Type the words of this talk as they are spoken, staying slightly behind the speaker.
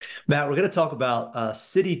Matt, we're going to talk about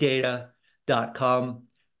citydata.com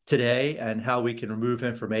today and how we can remove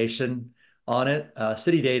information on it.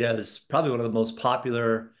 CityData is probably one of the most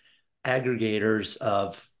popular aggregators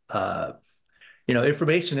of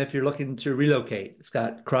information if you're looking to relocate. It's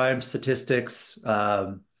got crime statistics,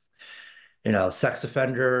 sex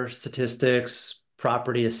offender statistics,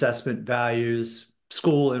 property assessment values,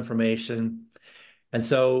 school information. And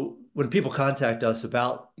so when people contact us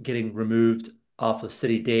about getting removed off of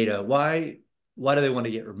city data, why do they want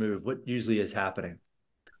to get removed? What usually is happening?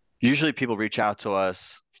 Usually people reach out to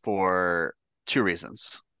us for two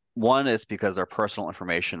reasons. One is because their personal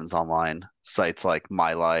information is online. Sites like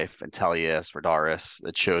MyLife, Intellius, Redaris,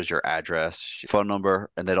 that shows your address, your phone number,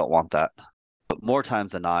 and they don't want that. But more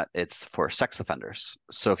times than not, it's for sex offenders.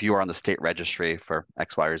 So if you are on the state registry for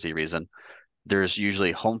X, Y, or Z reason, there's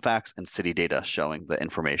usually home facts and city data showing the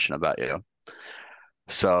information about you.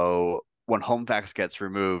 So when home facts gets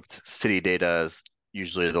removed, city data is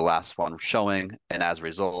usually the last one showing, and as a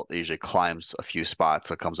result, it usually climbs a few spots,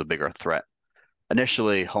 so it becomes a bigger threat.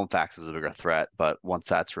 Initially, home facts is a bigger threat, but once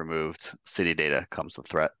that's removed, city data comes the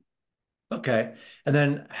threat. Okay. And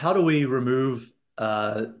then how do we remove,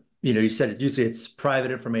 you said usually it's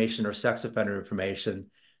private information or sex offender information.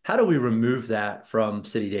 How do we remove that from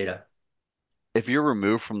city data? If you're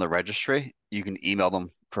removed from the registry, you can email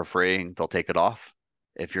them for free and they'll take it off.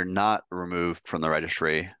 If you're not removed from the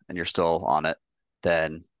registry and you're still on it,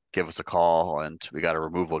 then give us a call and we got a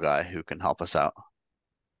removal guy who can help us out.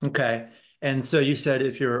 Okay. And so you said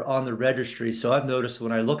if you're on the registry, so I've noticed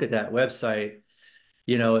when I look at that website,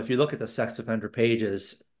 if you look at the sex offender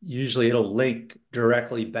pages, usually it'll link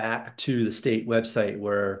directly back to the state website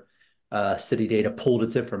where city data pulled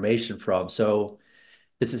its information from. So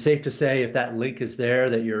is it safe to say if that link is there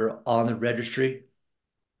that you're on the registry?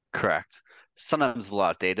 Correct. Sometimes it's a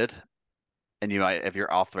lot dated, and you might, if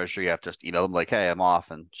you're off the registry, you have to just email them like, "Hey, I'm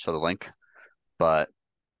off," and show the link. But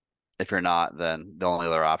if you're not, then the only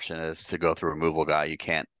other option is to go through removal guy. You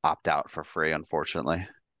can't opt out for free, unfortunately.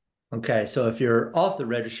 Okay, so if you're off the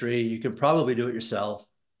registry, you can probably do it yourself.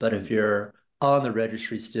 But if Mm. you're on the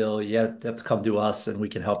registry still, you have to come to us and we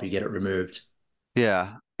can help you get it removed.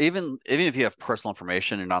 Yeah. Even if you have personal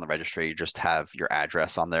information and not on the registry, you just have your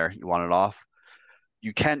address on there, you want it off.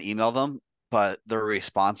 You can email them, but their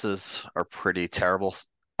responses are pretty terrible.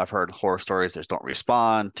 I've heard horror stories, they just don't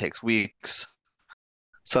respond, takes weeks.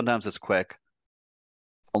 Sometimes it's quick.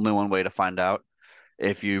 Only one way to find out.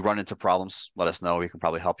 If you run into problems, let us know. We can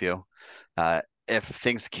probably help you. If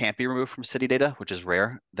things can't be removed from city data, which is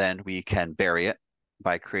rare, then we can bury it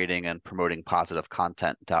by creating and promoting positive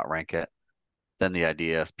content to outrank it. Then the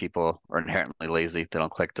idea is people are inherently lazy. They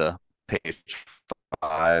don't click to page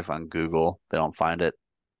 5 on Google. They don't find it.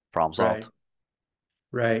 Problem Right, solved.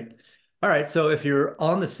 right. All right, so if you're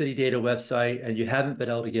on the city data website and you haven't been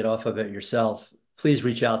able to get off of it yourself, please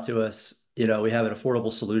reach out to us. We have an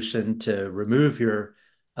affordable solution to remove your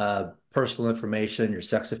personal information, your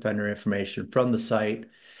sex offender information from the site.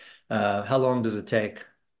 How long does it take?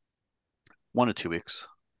 1 to 2 weeks.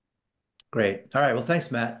 Great. All right, well, thanks,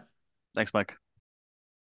 Matt. Thanks, Mike.